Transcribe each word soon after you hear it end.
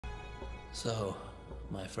So,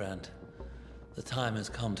 my friend, the time has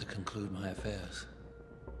come to conclude my affairs.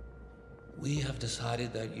 We have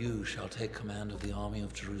decided that you shall take command of the army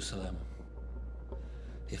of Jerusalem.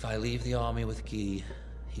 If I leave the army with Guy,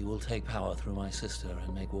 he will take power through my sister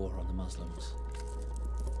and make war on the Muslims.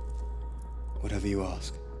 Whatever you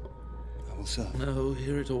ask, I will serve. No,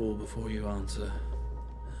 hear it all before you answer.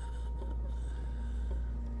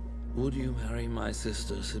 Would you marry my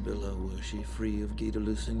sister, Sibylla, were she free of Guy de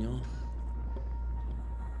Lusignan?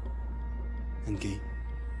 And Guy?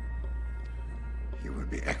 He would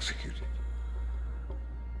be executed,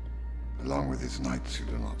 along with his knights who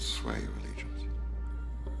do not sway your allegiance.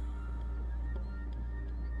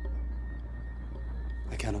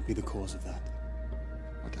 I cannot be the cause of that.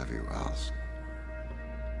 Whatever you ask,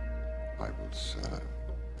 I will serve.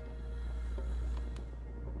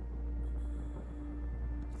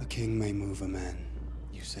 A king may move a man,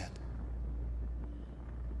 you said.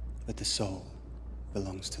 But the soul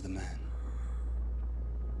belongs to the man.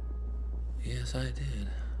 Yes, I did.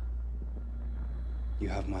 You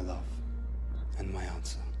have my love and my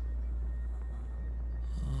answer.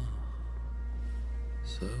 Oh.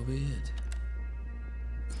 So be it.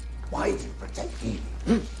 Why do you protect him?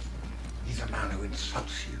 He's a man who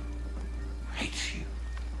insults you, hates you,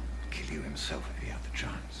 would kill you himself if he had the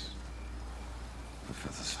chance. But for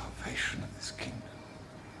the salvation of this kingdom,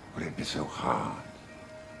 would it be so hard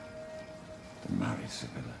to marry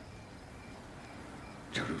Sibylla?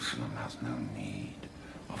 Jerusalem has no need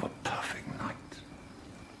of a perfect knight.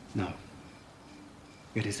 No.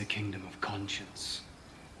 It is a kingdom of conscience.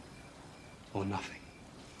 Or nothing.